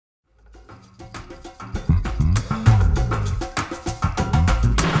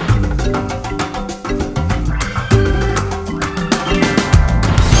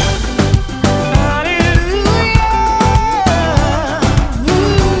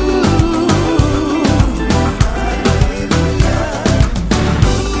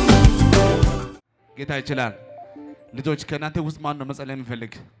ጌታ ይችላል ልጆች ከናንተ ውስጥ ማን ነው መጸለይ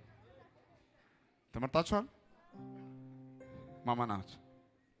የሚፈልግ ተመርጣችኋል ማማ ናት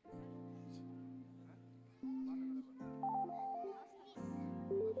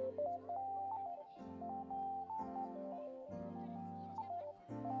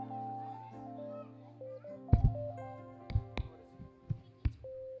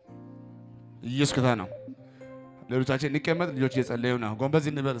ኢየሱስ ጌታ ነው ሌሎቻችን ንቀመጥ ልጆች እየጸለዩ ነው ጎንበዝ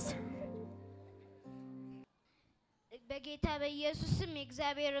እንበልስ በጌታ በኢየሱስ ስም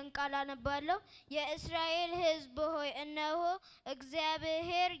የእግዚአብሔርን ቃል አነባለሁ የእስራኤል ሕዝብ ሆይ እነሆ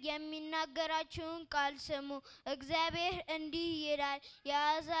እግዚአብሔር የሚናገራችሁን ቃል ስሙ እግዚአብሔር እንዲህ ይላል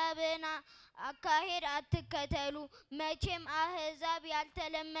የአሕዛብን አካሄድ አትከተሉ መቼም አሕዛብ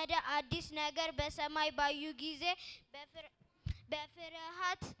ያልተለመደ አዲስ ነገር በሰማይ ባዩ ጊዜ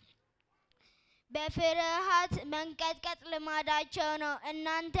በፍርሃት መንቀጥቀጥ ልማዳቸው ነው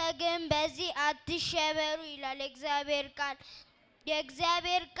እናንተ ግን በዚህ አትሸበሩ ይላል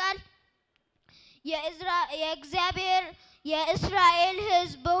የእግዚአብሔር ቃል የእስራኤል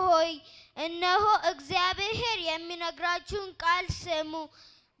ሕዝብ ሆይ እነሆ እግዚአብሔር የሚነግራችሁን ቃል ስሙ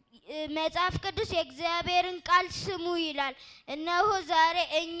መጽሐፍ ቅዱስ የእግዚአብሔርን ቃል ስሙ ይላል እነሆ ዛሬ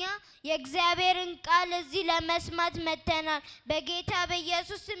እኛ የእግዚአብሔርን ቃል እዚህ ለመስማት መተናል በጌታ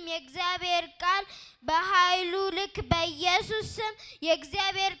በኢየሱስ ስም የእግዚአብሔር ቃል በኃይሉ ልክ በኢየሱስ ስም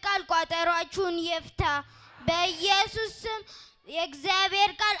የእግዚአብሔር ቃል ቋጠሯችሁን ይፍታ በኢየሱስ ስም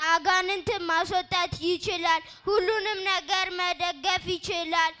የእግዚአብሔር ቃል አጋንንትን ማስወጣት ይችላል ሁሉንም ነገር መደገፍ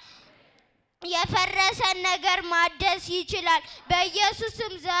ይችላል የፈረሰን ነገር ማደስ ይችላል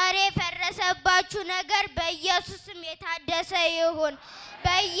በኢየሱስም ዛሬ ፈረሰባችሁ ነገር በኢየሱስም የታደሰ ይሁን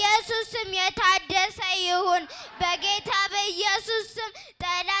በኢየሱስም የታደሰ ይሁን በጌታ በኢየሱስም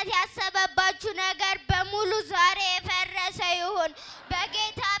ጠላት ያሰበባችሁ ነገር በሙሉ ዛሬ የፈረሰ ይሁን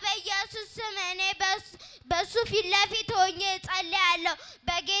በጌታ በኢየሱስም እኔ በሱ ፊት ለፊት ሆኜ ጸልያለሁ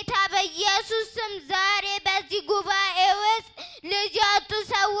በጌታ በኢየሱስም ዛሬ በዚህ ጉባኤ ውስጥ ልጅ ያጡ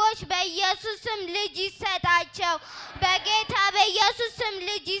ሰዎች በኢየሱስም ልጅ ይሰጣቸው በጌታ በኢየሱስም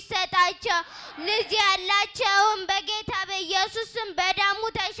ልጅ ይሰጣቸው ልጅ ያላቸውም በጌታ በኢየሱስም በደሙ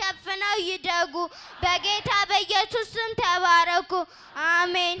ተሸፍነው ይደጉ በጌታ በኢየሱስም ተባረኩ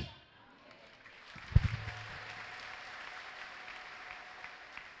አሜን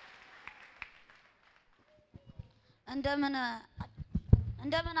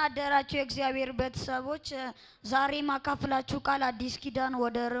እንደምን አደራችሁ የእግዚአብሔር ቤተሰቦች ዛሬ ማካፈላችሁ ቃል አዲስ ኪዳን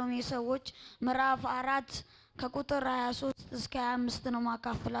ወደ ሮሜ ሰዎች ምዕራፍ 4 ከቁጥር 23 እስከ 25 ነው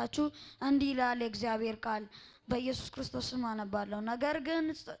ማካፈላችሁ እንዲህ ይላል የእግዚአብሔር ቃል በኢየሱስ ክርስቶስ ስም አነባለሁ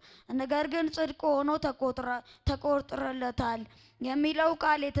ነገር ግን ጽድቅ ሆኖ ተቆጥሮለታል የሚለው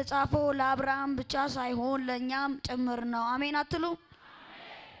ቃል የተጻፈው ለአብርሃም ብቻ ሳይሆን ለኛም ጭምር ነው አሜን አትሉ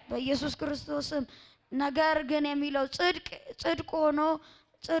በኢየሱስ ክርስቶስ ስም ነገር ግን የሚለው ጽድቅ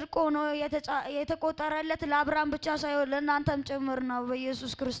ሆኖ የተቆጠረለት ለአብርሃም ብቻ ሳይሆን ለእናንተም ጭምር ነው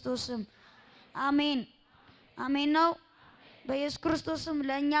በኢየሱስ ክርስቶስ ስም አሜን አሜን ነው በኢየሱስ ክርስቶስ ስም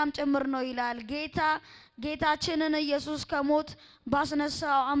ለኛም ጭምር ነው ይላል ጌታችንን ኢየሱስ ከሞት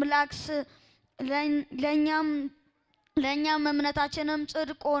ባስነሳው አምላክ ለኛም እምነታችንም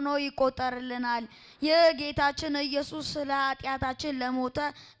ጽድቅ ሆኖ ይቆጠርልናል የጌታችን ኢየሱስ ስለ ኃጢያታችን ለሞተ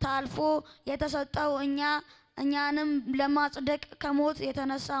ታልፎ የተሰጠው እኛንም ለማጽደቅ ከሞት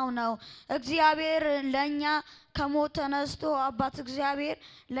የተነሳው ነው እግዚአብሔር ለኛ ከሞት ተነስቶ አባት እግዚአብሔር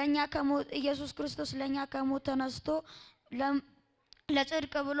ለኛ ከሞት ኢየሱስ ክርስቶስ ለኛ ከሞት ተነስቶ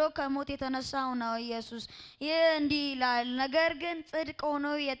ለጽድቅ ብሎ ከሞት የተነሳው ነው ኢየሱስ እንዲህ ይላል ነገር ግን ጽድቅ ሆኖ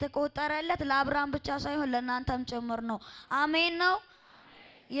የተቆጠረለት ለአብርሃም ብቻ ሳይሆን ለእናንተም ጭምር ነው አሜን ነው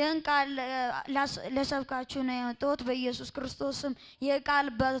ይህን ቃል ለሰብካችሁ ነው የመጣሁት በኢየሱስ ክርስቶስ ስም ይህ ቃል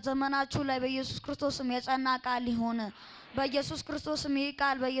በዘመናችሁ ላይ በኢየሱስ ክርስቶስ ስም የጸና ቃል ይሁን በኢየሱስ ክርስቶስ ስም ይህ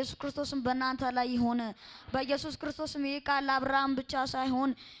ቃል በኢየሱስ ክርስቶስ ስም በእናንተ ላይ ይሁን በኢየሱስ ክርስቶስ ስም ይህ ቃል ለአብርሃም ብቻ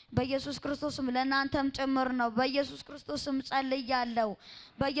ሳይሆን በኢየሱስ ክርስቶስ ስም ለእናንተም ጭምር ነው በኢየሱስ ክርስቶስ ስም ጸልያለሁ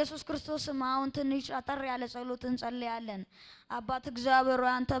በኢየሱስ ክርስቶስ ስም አሁን ትንሽ አጠር ያለ ጸሎት እንጸልያለን አባት እግዚአብሔር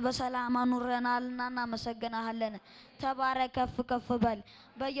አንተ በሰላም አኑረናልና እናመሰግናለን ተባረክ ከፍ በል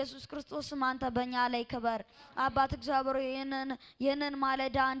በኢየሱስ ክርስቶስ ስም አንተ በእኛ ላይ ክበር አባት እግዚአብሔር ይህንን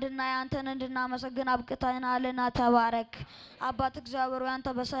ማለዳ እንድናይ አንተን እንድናመሰግን አብቅተናልና ተባረክ አባት እግዚአብሔር አንተ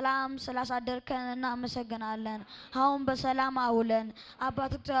በሰላም ስላሳደርከን እናመሰግናለን። አሁን በሰላም አውለን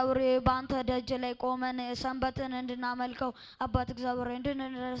አባት እግዚአብሔር በአንተ ደጅ ላይ ቆመን ሰንበትን እንድናመልከው አባት እግዚአብሔር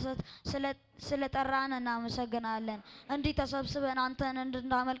እንድንደርሰት ስለጠራን እናመሰግናለን። እንዲህ ተሰብስበን አንተን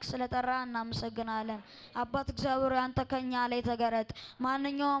እንድናመልክ ስለጠራን እናመሰግናለን። አባት እግዚአብሔር አንተ ከኛ ላይ ተገረጥ።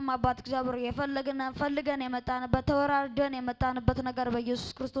 ማንኛውም አባት እግዚአብሔር ፈልገን የመጣንበት ተወራርደን የመጣንበት ነገር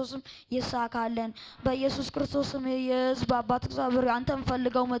በኢየሱስ ክርስቶስም ይሳካልን። በኢየሱስ ክርስቶስም የሕዝብ አባት እግዚአብሔር አንተን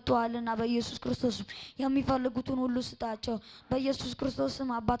ፈልገው መጥተዋልና በኢየሱስ ክርስቶስም የሚፈልጉትን ሁሉ ስጣቸው። በኢየሱስ ክርስቶስም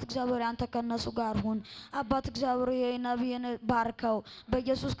አባት እግዚአብሔር አንተ ከነሱ ጋር ሁን። አባት እግዚአብሔር ነቢይን ባርከው።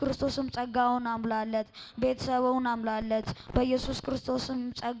 በኢየሱስ ክርስቶስም ጸጋውን አምላለት፣ ቤተሰቡን አምላለት። በኢየሱስ ክርስቶስም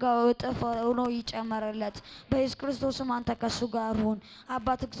ጸጋው እጥፍ ሆኖ ይጨመርለት። በኢየሱስ ክርስቶስም አንተ ከሱ ጋር ሁን።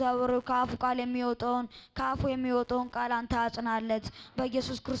 አባት እግዚአብሔር ከአፉ የሚወጣውን ቃል አንተ አጽናለት።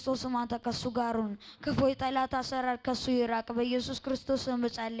 በኢየሱስ ክርስቶስም አንተ ከሱ ጋር ሁን። ክፉ የጠላት አሰራር ከሱ ይራቅ። በኢየሱስ ክርስቶስም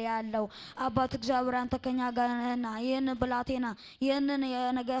እጸልያለሁ። አባት እግዚአብሔር አንተ ከኛ ጋር ነህና ይህን ብላቴና ይህንን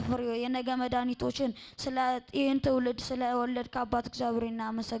የነገ ፍሬው የነገ መድኃኒቶችን ይህን ትውልድ ስለወለድክ አባት እግዚአብሔር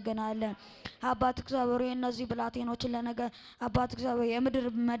እናመሰግናለን። አባት እግዚአብሔር እነዚህ ብላቴኖችን ለነገ አባት እግዚአብሔር የምድር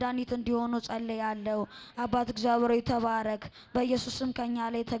መድኃኒት እንዲሆኑ ጸልያለሁ። አባት እግዚአብሔር ተባረክ። በኢየሱስም ከኛ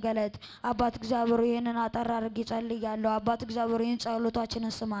ላይ ተገለጥ። አባት እግዚአብሔር ይህንን አጠር አድርጌ ጸልያለሁ። አባት እግዚአብሔር ይህን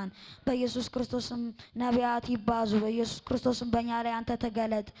ጸሎታችንን ስማን። በኢየሱስ ክርስቶስም ነቢያት ይባዙ። በኢየሱስ ክርስቶስም በእኛ ላይ አንተ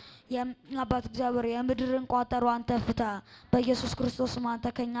ተገለጥ። አባት እግዚአብሔር የምድርን ቋጠሮ አንተ ፍታ። በኢየሱስ ክርስቶስም አንተ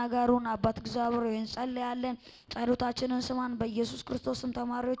ከኛ ጋር ሁን። አባት እግዚአብሔር ይህን ጸልያለን። ጸሎታችንን ስማን። በኢየሱስ ክርስቶስም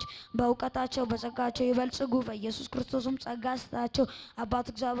ተማሪዎች በእውቀታቸው በጸጋቸው ይበልጽጉ። በኢየሱስ ክርስቶስም ጸጋ ስጣቸው። አባት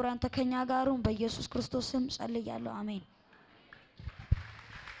እግዚአብሔር አንተ ከኛ ጋር ሁን። በኢየሱስ ክርስቶስም ጸልያለሁ። አሜን።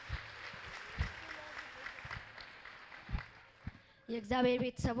 የእግዚአብሔር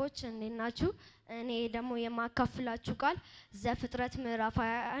ቤተሰቦች እንዴት ናችሁ? እኔ ደግሞ የማካፍላችሁ ቃል ዘፍጥረት ምዕራፍ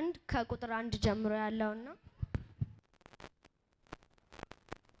 21 ከቁጥር 1 ጀምሮ ያለውና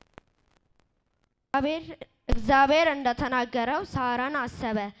እግዚአብሔር እንደተናገረው ሳራን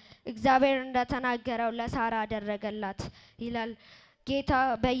አሰበ። እግዚአብሔር እንደተናገረው ለሳራ አደረገላት ይላል። ጌታ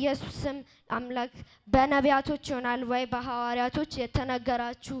በኢየሱስም አምላክ በነቢያቶች ይሆናል ወይ በሐዋርያቶች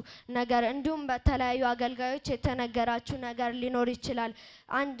የተነገራችሁ ነገር እንዲሁም በተለያዩ አገልጋዮች የተነገራችሁ ነገር ሊኖር ይችላል።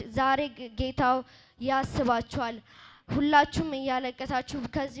 ዛሬ ጌታው ያስባችኋል። ሁላችሁም እያለቀሳችሁ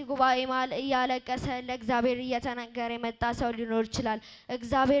ከዚህ ጉባኤ መሃል እያለቀሰ ለእግዚአብሔር እየተነገረ የመጣ ሰው ሊኖር ይችላል።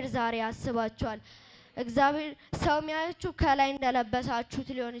 እግዚአብሔር ዛሬ ያስባችኋል። እግዚአብሔር ሰው የሚያያችሁ ከላይ እንደለበሳችሁት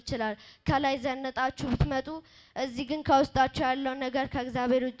ሊሆን ይችላል። ከላይ ዘንጣችሁ ብትመጡ እዚህ ግን ከውስጣችሁ ያለው ነገር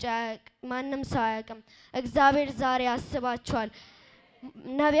ከእግዚአብሔር ውጭ ማንም ሰው አያውቅም። እግዚአብሔር ዛሬ ያስባችኋል።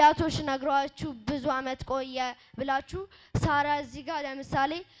 ነቢያቶች ነግሯችሁ ብዙ አመት ቆየ ብላችሁ ሳራ እዚህ ጋር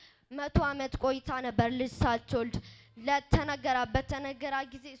ለምሳሌ 100 አመት ቆይታ ነበር ልጅ ሳትወልድ። ተነገራ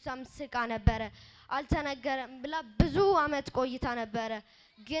ጊዜ እሷም ስቃ ነበረ። አልተነገረም ብላ ብዙ አመት ቆይታ ነበረ።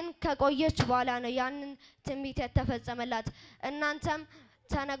 ግን ከቆየች በኋላ ነው ያንን ትንቢት የተፈጸመላት። እናንተም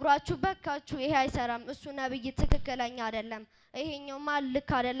ተነግሯችሁ በካችሁ ይሄ አይሰራም፣ እሱ ነብይ ትክክለኛ አይደለም፣ ይሄኛውማ ልክ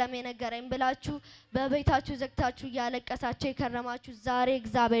አይደለም የነገረኝ ብላችሁ በቤታችሁ ዘግታችሁ ያለቀሳችሁ የከረማችሁ ዛሬ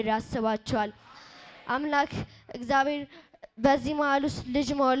እግዚአብሔር ያስባችኋል። አምላክ እግዚአብሔር በዚህ መሃል ውስጥ ልጅ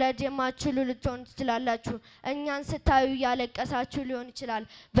መውለድ የማትችሉ ልትሆኑ ትችላላችሁ። እኛን ስታዩ ያለቀሳችሁ ሊሆን ይችላል።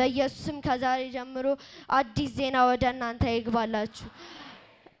 በኢየሱስም ከዛሬ ጀምሮ አዲስ ዜና ወደ እናንተ ይግባላችሁ።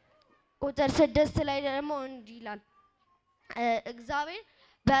 ቁጥር 6 ላይ ደግሞ እንዲህ ይላል፣ እግዚአብሔር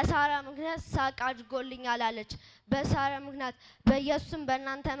በሳራ ምክንያት ሳቅ አድርጎልኛል አለች። በሳራ ምክንያት በኢየሱስም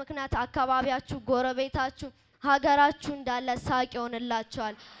በእናንተ ምክንያት አካባቢያችሁ፣ ጎረቤታችሁ፣ ሀገራችሁ እንዳለ ሳቅ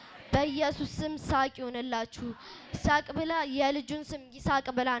ይሆንላችኋል። በኢየሱስ ስም ሳቅ ይሆንላችሁ። ሳቅ ብላ የልጁን ስም ይሳቅ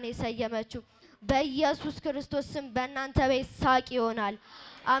ብላ ነው የሰየመችው። በኢየሱስ ክርስቶስ ስም በእናንተ ቤት ሳቅ ይሆናል።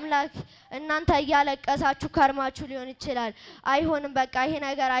 አምላክ እናንተ እያለቀሳችሁ ከርማችሁ ሊሆን ይችላል። አይሆንም በቃ ይሄ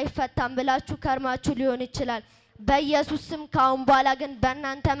ነገር አይፈታም ብላችሁ ከርማችሁ ሊሆን ይችላል። በኢየሱስ ስም ካሁን በኋላ ግን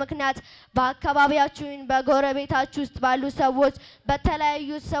በእናንተ ምክንያት በአካባቢያችሁ በጎረቤታችሁ ውስጥ ባሉ ሰዎች በተለያዩ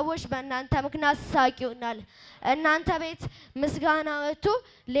ሰዎች በእናንተ ምክንያት ሳቅ ይሆናል። እናንተ ቤት ምስጋና ወጥቶ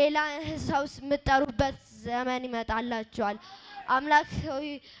ሌላ ሰው የምትጠሩበት ዘመን ይመጣላችኋል። አምላክ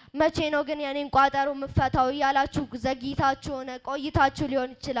መቼ ነው ግን የኔን ቋጠሮ ምፈታው እያላችሁ ዘግይታችሁ ሆነ ቆይታችሁ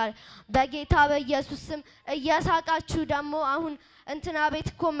ሊሆን ይችላል። በጌታ በኢየሱስ ስም እያሳቃችሁ ደግሞ አሁን እንትና ቤት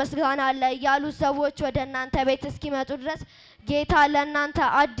እኮ ምስጋና አለ ያሉ ሰዎች ወደ እናንተ ቤት እስኪመጡ ድረስ ጌታ ለእናንተ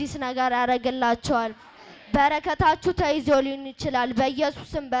አዲስ ነገር ያደርግላችኋል። በረከታችሁ ተይዞ ሊሆን ይችላል።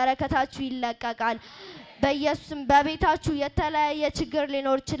 በኢየሱስም በረከታችሁ ይለቀቃል። በኢየሱስም በቤታችሁ የተለያየ ችግር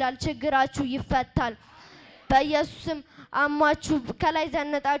ሊኖር ይችላል። ችግራችሁ ይፈታል። በኢየሱስም አሟችሁ ከላይ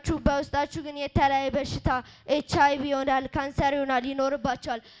ዘነጣችሁ በውስጣችሁ ግን የተለያየ በሽታ HIV ይሆናል ካንሰር ይሆናል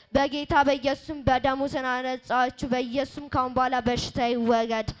ይኖርባችኋል በጌታ በኢየሱስም በደሙ ስናነጻችሁ በኢየሱስም ካሁን በኋላ በሽታ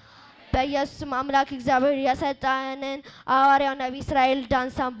ይወገድ በኢየሱስም አምላክ እግዚአብሔር የሰጠንን ሐዋርያው ነብይ እስራኤል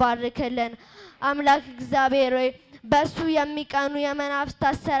ዳንሳን ባርክልን አምላክ እግዚአብሔር በሱ የሚቀኑ የመናፍስት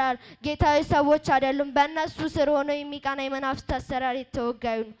አሰራር ጌታዊ ሰዎች አይደሉም በእነሱ ስር ሆነው የሚቀና የመናፍስት አሰራር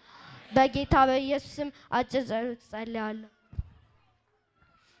ይተወገዱ በጌታ በኢየሱስም አጭር ጸሎት ጸልያለሁ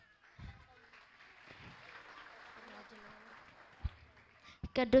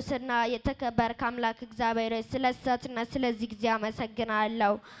ቅዱስና የተከበርክ አምላክ እግዚአብሔር ስለሰጥና ስለዚህ ጊዜ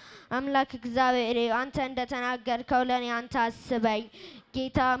አመሰግናለሁ አምላክ እግዚአብሔር አንተ እንደተናገርከው ለኔ አንተ አስበኝ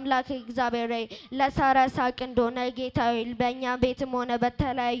ጌታ አምላክ እግዚአብሔር ለሳራ ሳቅ እንደሆነ ጌታዬ በእኛ ቤትም ሆነ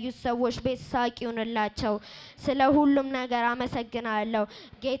በተለያዩ ሰዎች ቤት ሳቅ ይሁንላቸው ስለ ሁሉም ነገር አመሰግናለሁ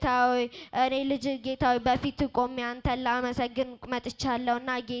ጌታዬ እኔ ልጅ ጌታዬ በፊት ቆሜ አንተን ላመሰግን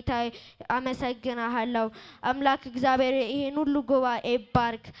መጥቻለሁና ጌታዬ አመሰግናለሁ አምላክ እግዚአብሔር ይሄን ሁሉ ጉባኤ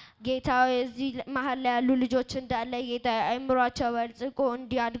ባርክ ጌታዬ እዚህ መሀል ላይ ያሉ ልጆች እንዳለ ጌታዬ አእምሯቸው በልጽጎ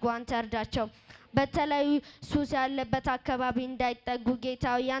እንዲያድጉ አንተ እርዳቸው በተለይ ሱስ ያለበት አካባቢ እንዳይጠጉ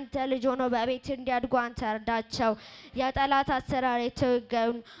ጌታው ያንተ ልጅ ሆኖ በቤት እንዲያድጉ አንተ እርዳቸው የጠላት አሰራር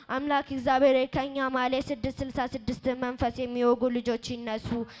የተወገዱ አምላክ እግዚአብሔር ከኛ ማለት 666 መንፈስ የሚወጉ ልጆች ይነሱ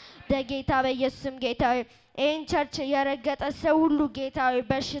በጌታ በኢየሱስም ጌታው ይህን ቸርች የረገጠ ሰው ሁሉ ጌታዊ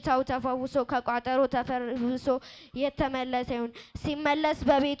በሽታው ተፈውሶ ከቋጠሮ ተፈውሶ የተመለሰ ይሁን ሲመለስ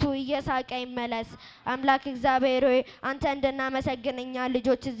በቤቱ እየሳቀ ይመለስ አምላክ እግዚአብሔር አንተ እንድናመሰግን እኛ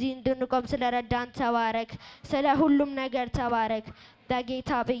ልጆች እዚህ እንድንቆም ስለረዳን ተባረክ ስለ ሁሉም ነገር ተባረክ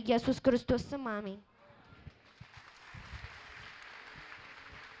በጌታ በኢየሱስ ክርስቶስ ስም አሜን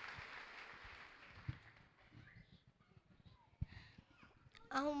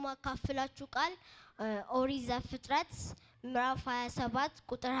አሁን ማካፈላችሁ ቃል ኦሪት ዘፍጥረት ምዕራፍ 27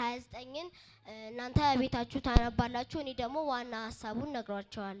 ቁጥር 29ን እናንተ ቤታችሁ ታነባላችሁ እኔ ደግሞ ዋና ሐሳቡን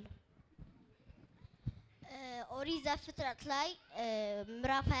ነግራችኋለሁ ኦሪት ዘፍጥረት ላይ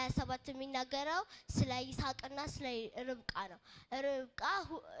ምዕራፍ 27 የሚናገረው ስለ ይስሐቅና ስለ ርብቃ ነው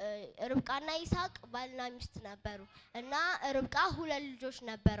ርብቃና ይስሐቅ ባልና ሚስት ነበሩ እና ርብቃ ሁለት ልጆች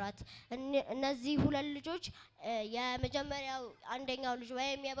ነበሯት እነዚህ ሁለት ልጆች የመጀመሪያው አንደኛው ልጅ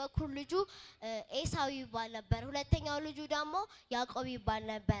ወይም የበኩር ልጁ ኤሳው ይባል ነበር ሁለተኛው ልጁ ደግሞ ያዕቆብ ይባል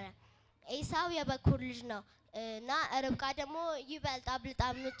ነበር ኤሳው የበኩር ልጅ ነው እና ርብቃ ደግሞ ይበልጥ አብልጣ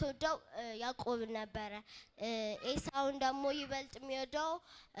የምትወደው ያዕቆብ ነበረ ኤሳውን ደግሞ ይበልጥ የሚወደው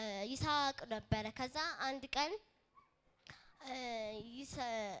ይስሐቅ ነበረ ከዛ አንድ ቀን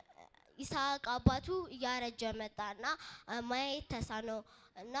ይስሐቅ አባቱ እያረጀ መጣና ማየት ተሳነው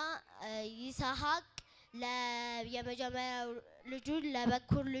እና ይስሐቅ የመጀመሪያው ልጁ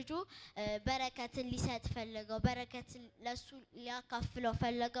ለበኩር ልጁ በረከትን ሊሰጥ ፈለገው በረከትን ለሱ ሊያካፍለው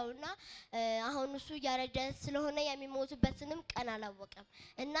ፈለገውና አሁን እሱ ያረጀ ስለሆነ የሚሞትበትንም ቀን አላወቀም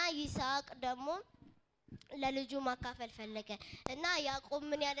እና ይስሐቅ ደግሞ ለልጁ ማካፈል ፈለገ እና ያዕቆብ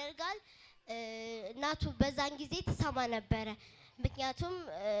ምን ያደርጋል እናቱ በዛን ጊዜ ተሰማ ነበር ምክንያቱም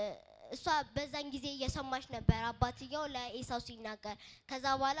እሷ በዛን ጊዜ እየሰማች ነበር አባትየው ለኤሳው ሲናገር ከዛ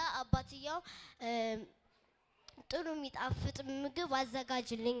በኋላ አባትየው ጥሩ የሚጣፍጥ ምግብ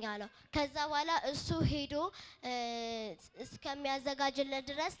አዘጋጅልኝ አለው ከዛ በኋላ እሱ ሄዶ እስከሚያዘጋጅለት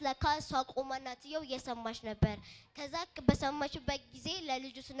ድረስ ለካሷ ቆማ እናትየው እየሰማች ነበር ከዛ በሰማችበት ጊዜ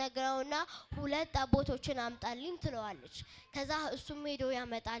ለልጁ ትነግረውና ሁለት ጠቦቶችን አምጣልኝ ትለዋለች ከዛ እሱም ሄዶ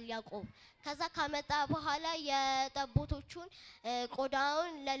ያመጣል ያዕቆብ ከዛ ካመጣ በኋላ የጠቦቶቹን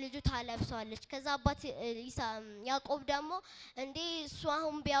ቆዳውን ለልጁ ታለብሰዋለች ከዛ አባት ያዕቆብ ደግሞ እንዴ እሱ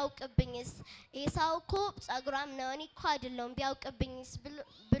አሁን ቢያውቅብኝስ ኤሳው እኮ ጸጉራም ነው እኔ እኮ አይደለም ቢያውቅብኝስ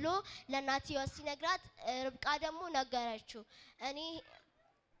ብሎ ለናትየው ሲነግራት ርብቃ ደግሞ ነገረችው እኔ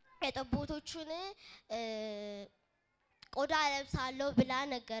የጠቦቶቹን ቆዳ ለብሳለሁ ብላ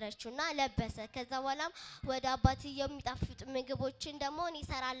ነገረችውና ለበሰ ከዛ በኋላም ወደ አባትየው የሚጣፍጥ ምግቦችን ደግሞ እኔ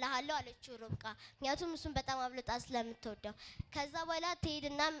እሰራልሃለሁ አለችው ርብቃ ምክንያቱም እሱን በጣም አብልጣ ስለምትወደው ከዛ በኋላ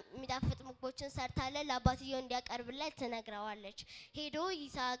ትሄድና የሚጣፍጥ ምግቦችን ሰርታለ ለአባትየው እንዲያቀርብለት ትነግረዋለች ሄዶ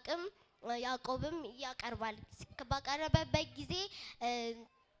ይስሐቅም ያዕቆብም ያቀርባል ባቀረበበት ጊዜ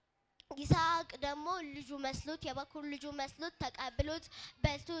ይስሐቅ ደግሞ ልጁ መስሎት የበኩር ልጁ መስሎት ተቀብሎት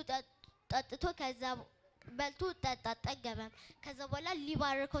በልቶ ጠጥቶ ከዛ በልቶ ጠጣ ጠገበ ከዛ በኋላ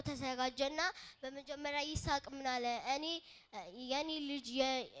ሊባርከው ተዘጋጀና በመጀመሪያ ይስሐቅ ምን አለ እኔ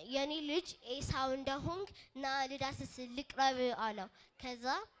የኔ ልጅ ኤሳው እንደሆንና ልዳስስ ልቅረብ አለው ከዛ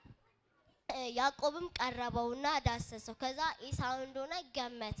ያዕቆብም ቀረበውና ዳሰሰው ከዛ ኤሳው እንደሆነ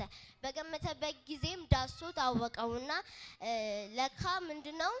ገመተ በገመተበት ጊዜም ዳሶ ታወቀውና ለካ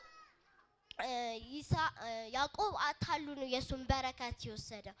ምንድነው ያዕቆብ አታሉ ነው የሱን በረከት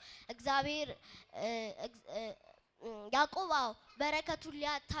የወሰደው እግዚአብሔር ያዕቆብ በረከቱን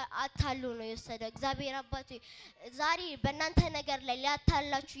ሊያታሉ ነው የወሰደው እግዚአብሔር አባቴ ዛሬ በእናንተ ነገር ላይ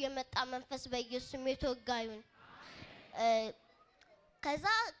ሊያታላችሁ የመጣ መንፈስ በኢየሱስም የተወጋ ይሁን ከዛ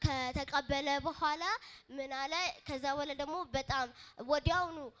ከተቀበለ በኋላ ምን አለ ከዛ ወለ ደግሞ በጣም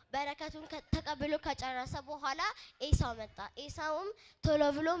ወዲያውኑ በረከቱን ተቀብሎ ከጨረሰ በኋላ ኤሳው መጣ ኤሳውም ቶሎ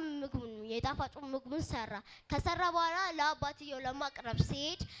ብሎ ምግቡን የጣፋጩ ምግቡን ሰራ ከሰራ በኋላ ለአባትየው ለማቅረብ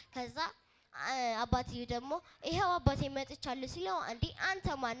ሲሄድ ከዛ አባትየው ደግሞ ይሄው አባቴ መጥቻለሁ ሲለው አንዲ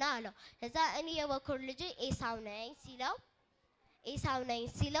አንተ ማና አለው ከዛ እኔ የበኩር ልጅ ኤሳው ነኝ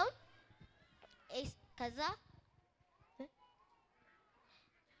ሲለው ከዛ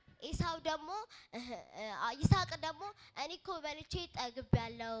ኢሳው ደግሞ ይስሐቅ ደግሞ እኔ እኮ በልቼ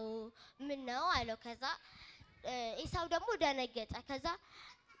ጠግቤያለሁ ምን ነው አለው ከዛ ኢሳው ደግሞ ደነገጠ ከዛ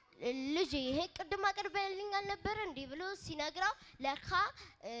ልጅ ይሄ ቅድም አቅርበልኝ አልነበረ እንዴ ብሎ ሲነግራው ለካ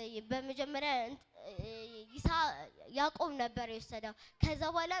በመጀመሪያ ያዕቆብ ነበር የወሰደው ከዛ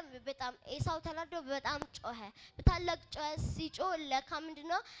በኋላ በጣም ኢሳው ተናዶ በጣም ጮኸ በታላቅ ጩኸት ሲጮህ ለካ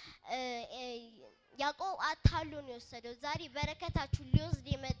ምንድነው ያዕቆብ አታሎ ነው የወሰደው ዛሬ በረከታችሁ ሊወስድ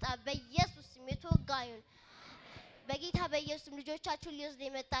የመጣ በኢየሱስ ስም የተወጋ ይሁን በጌታ በኢየሱስ ልጆቻችሁን ሊወስድ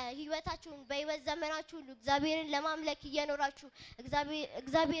የመጣ ህይወታችሁን በህይወት ዘመናችሁ ሁሉ እግዚአብሔርን ለማምለክ እየኖራችሁ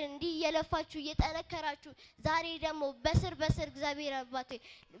እግዚአብሔር እንዲህ እየለፋችሁ እየጠነከራችሁ ዛሬ ደግሞ በስር እግዚአብሔር አባቴ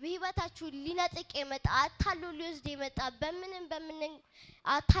ህይወታችሁ ሊነጥቅ የመጣ አታሎ ሊወስድ የመጣ በምን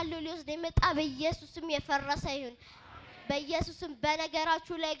አታሎ ሊወስድ የመጣ በኢየሱስ ስም የፈረሰ ይሁን በኢየሱስም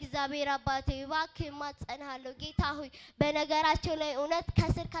በነገራችሁ ላይ እግዚአብሔር አባቴ እባክህ ማጸናለሁ ጌታ ሆይ በነገራቸው ላይ እውነት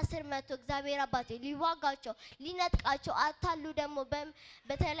ከስር መጥቶ እግዚአብሔር አባቴ ሊዋጋቸው ሊነጥቃቸው አታሉ ደግሞ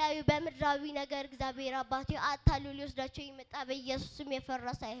በተለያዩ በምድራዊ ነገር እግዚአብሔር አባቴ አታሉ ሊወስዳቸው ይመጣ በኢየሱስም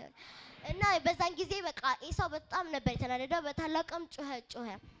የፈረሰ ይሁን እና በዛን ጊዜ በቃ ኢሳው በጣም ነበር የተናደደው በታላቅም ጮኸ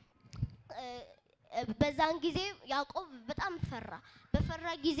በዛን ጊዜ ያዕቆብ በጣም በፈራ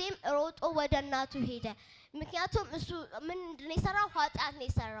ጊዜም ሮጦ ወደ እናቱ ሄደ ምክንያቱም እሱ ምን እንደሰራው ኃጢአት ነው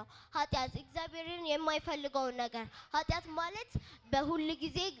የሰራው ኃጢአት እግዚአብሔርን የማይፈልገው ነገር ኃጢአት ማለት በሁሉ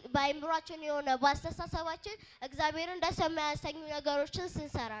ጊዜ በአይምሯችን የሆነ ባስተሳሰባችን እግዚአብሔርን ደስ የማያሰኙ ነገሮችን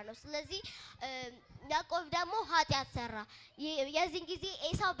ስንሰራ ነው ስለዚህ ያዕቆብ ደግሞ ኃጢአት ሰራ የዚህ ጊዜ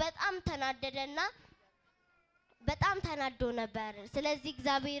ኢሳው በጣም ተናደደና በጣም ተናዶ ነበር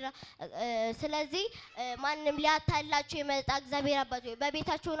ስለዚህ ማንንም ሊያታላችሁ የመጣ እግዚአብሔር አባቱ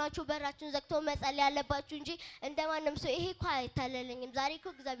በቤታችሁ ሆናችሁ በራችሁን ዘግቶ መጸለይ ያለባችሁ እንጂ እንደማንም ሰው ይሄ እኮ አይታለልኝም ዛሬ እኮ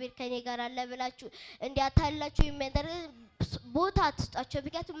እግዚአብሔር ከኔ ጋር አለ ብላችሁ እንዲያታላችሁ የሚያደርግ ቦታ አትስጣቸው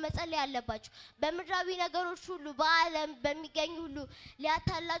ምክንያቱም መጸለይ ያለባችሁ በምድራዊ ነገሮች ሁሉ በዓለም በሚገኙ ሁሉ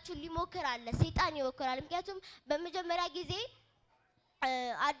ሊያታላችሁ ሊሞክራል ሰይጣን ይሞክራል ምክንያቱም በመጀመሪያ ጊዜ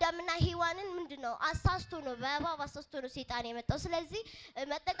አዳምና ሔዋንን ምንድነው አሳስቶ ነው በእባብ አሳስቶ ነው ሰይጣን የመጣው ስለዚህ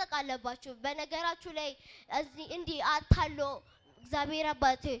መጠንቀቅ አለባችሁ በነገራችሁ ላይ እንዲህ አታሎ እግዚአብሔር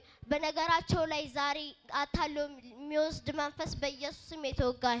አባቴ በነገራቸው ላይ ዛሬ አታሎ የሚወስድ መንፈስ በኢየሱስም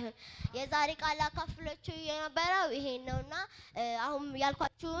የተወጋ ይሁን የዛሬ ቃል አካፍላችሁ የነበረው ይሄ ነውና አሁን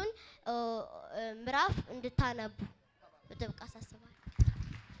ያልኳችሁን ምዕራፍ እንድታነቡ በጥብቅ አሳስባለሁ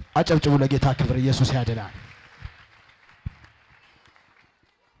አጨብጭቡ ለጌታ ክብር ኢየሱስ ያድናል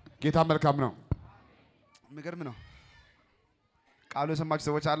ጌታ መልካም ነው የሚገርም ነው ቃሉ የሰማችሁ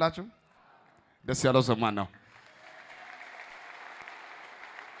ሰዎች አላችሁ ደስ ያለው ሰው ማን ነው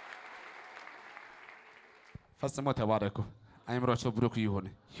ፈጽሞ ተባረኩ አይምሮአችሁ ብሩክ ይሁን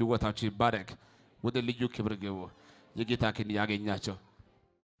ህይወታችሁ ይባረክ ወደ ልዩ ክብር ግቡ የጌታ ክንድ ያገኛቸው